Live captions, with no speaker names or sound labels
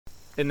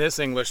In this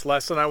English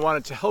lesson, I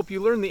wanted to help you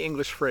learn the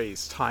English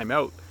phrase, time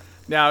out.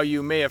 Now,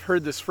 you may have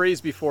heard this phrase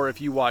before if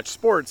you watch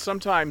sports.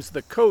 Sometimes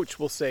the coach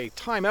will say,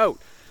 time out,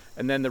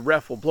 and then the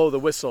ref will blow the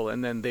whistle,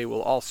 and then they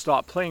will all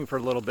stop playing for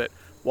a little bit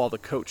while the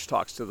coach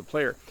talks to the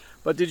player.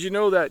 But did you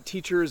know that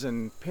teachers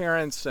and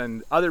parents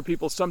and other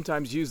people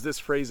sometimes use this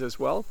phrase as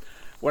well?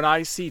 When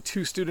I see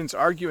two students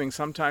arguing,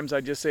 sometimes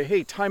I just say,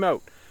 hey, time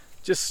out.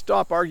 Just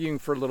stop arguing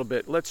for a little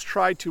bit. Let's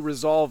try to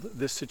resolve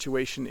this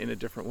situation in a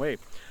different way.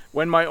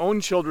 When my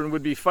own children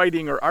would be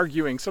fighting or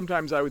arguing,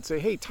 sometimes I would say,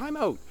 hey, time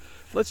out.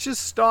 Let's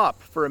just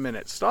stop for a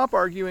minute. Stop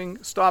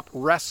arguing, stop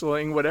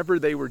wrestling, whatever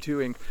they were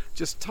doing.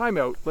 Just time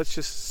out. Let's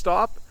just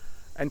stop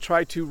and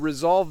try to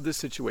resolve this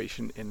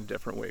situation in a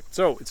different way.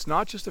 So it's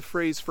not just a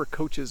phrase for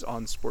coaches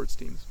on sports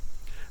teams.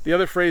 The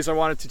other phrase I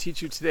wanted to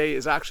teach you today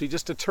is actually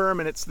just a term,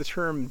 and it's the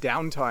term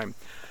downtime.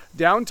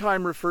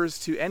 Downtime refers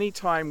to any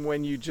time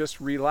when you just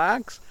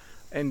relax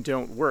and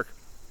don't work.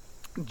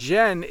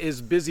 Jen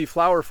is busy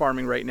flower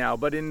farming right now,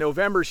 but in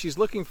November she's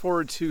looking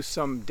forward to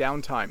some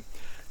downtime.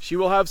 She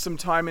will have some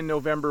time in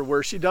November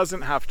where she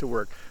doesn't have to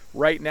work.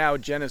 Right now,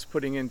 Jen is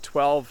putting in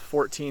 12,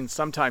 14,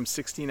 sometimes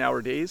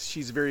 16-hour days.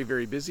 She's very,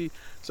 very busy,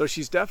 so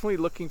she's definitely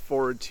looking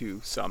forward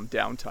to some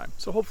downtime.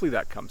 So hopefully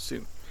that comes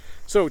soon.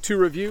 So to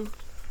review,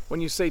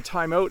 when you say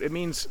time out, it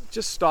means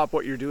just stop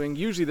what you're doing.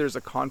 Usually there's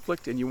a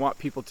conflict and you want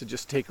people to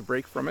just take a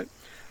break from it.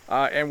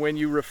 And when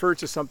you refer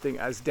to something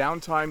as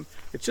downtime,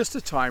 it's just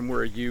a time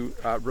where you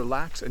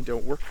relax and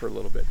don't work for a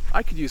little bit.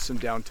 I could use some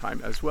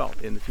downtime as well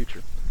in the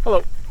future.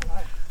 Hello.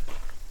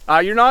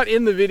 You're not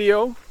in the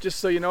video, just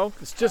so you know.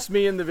 It's just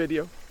me in the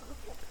video.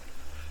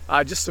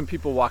 Just some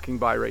people walking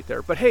by right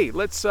there. But hey,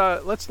 let's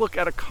look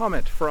at a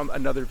comment from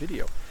another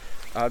video.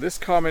 This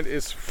comment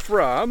is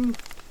from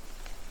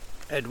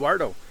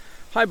Eduardo.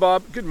 Hi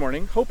Bob, good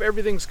morning. Hope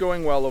everything's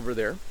going well over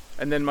there.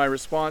 And then my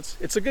response,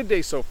 it's a good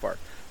day so far.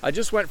 I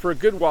just went for a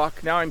good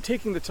walk. Now I'm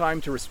taking the time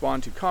to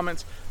respond to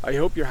comments. I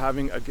hope you're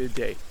having a good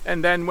day.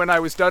 And then when I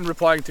was done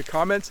replying to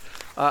comments,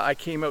 I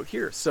came out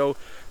here. So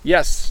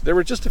yes, there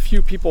were just a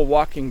few people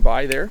walking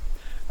by there.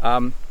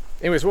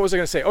 Anyways, what was I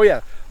going to say? Oh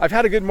yeah, I've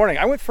had a good morning.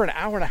 I went for an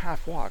hour and a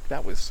half walk.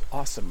 That was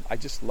awesome. I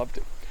just loved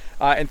it.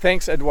 And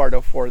thanks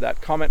Eduardo for that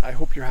comment. I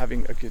hope you're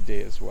having a good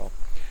day as well.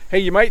 Hey,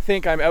 you might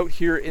think I'm out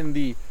here in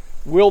the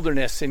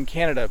wilderness in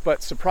Canada,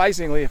 but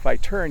surprisingly, if I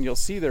turn, you'll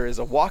see there is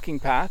a walking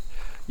path.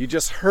 You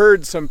just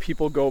heard some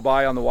people go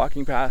by on the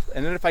walking path.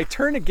 And then if I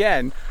turn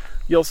again,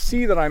 you'll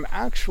see that I'm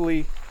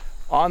actually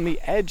on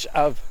the edge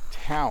of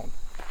town.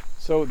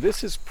 So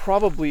this is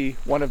probably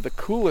one of the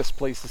coolest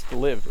places to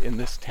live in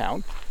this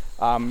town.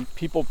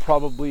 People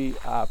probably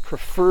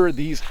prefer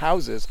these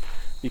houses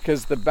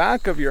because the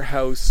back of your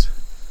house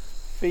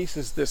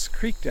faces this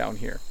creek down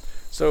here.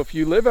 So if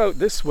you live out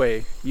this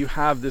way, you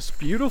have this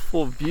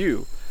beautiful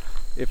view.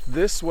 If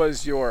this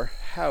was your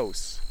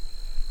house,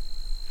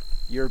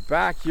 your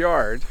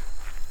backyard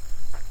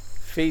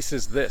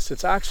faces this.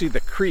 It's actually the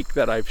creek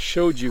that I've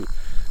showed you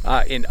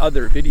in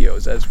other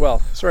videos as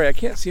well. Sorry, I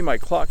can't see my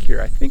clock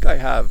here. I think I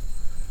have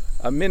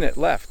a minute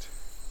left.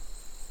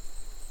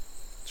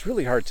 It's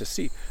really hard to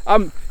see.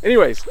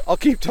 Anyways, I'll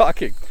keep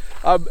talking.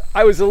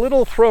 I was a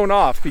little thrown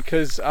off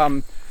because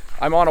I'm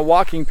on a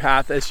walking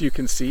path, as you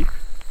can see.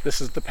 This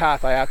is the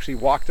path I actually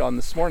walked on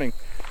this morning.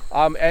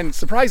 And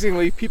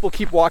surprisingly, people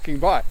keep walking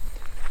by.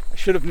 I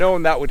should have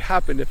known that would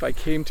happen if I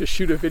came to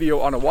shoot a video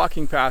on a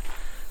walking path.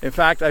 In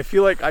fact, I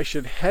feel like I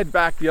should head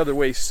back the other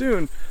way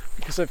soon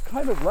because I've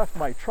kind of left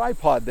my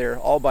tripod there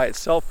all by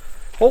itself.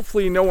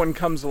 Hopefully no one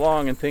comes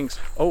along and thinks,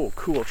 oh,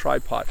 cool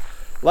tripod.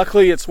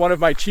 Luckily, it's one of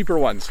my cheaper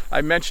ones.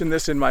 I mentioned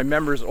this in my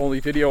members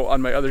only video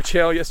on my other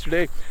channel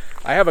yesterday.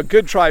 I have a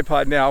good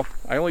tripod now.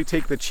 I only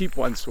take the cheap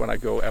ones when I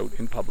go out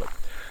in public.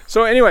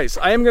 So anyways,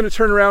 I am going to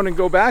turn around and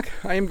go back.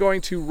 I am going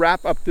to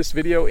wrap up this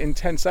video in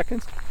 10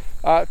 seconds.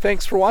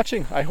 Thanks for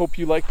watching. I hope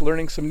you liked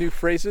learning some new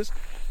phrases,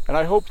 and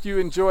I hope you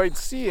enjoyed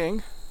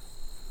seeing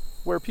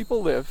where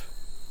people live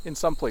in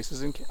some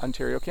places in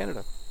Ontario,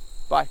 Canada.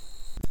 Bye.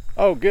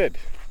 Oh, good.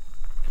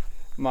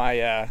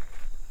 My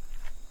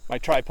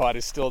tripod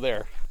is still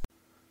there.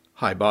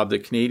 Hi, Bob the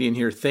Canadian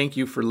here. Thank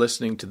you for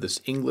listening to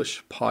this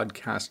English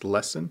podcast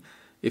lesson.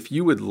 If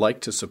you would like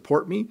to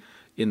support me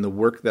in the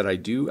work that I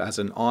do as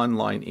an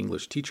online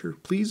English teacher,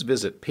 please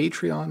visit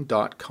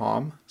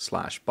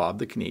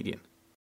patreon.com/BobTheCanadian.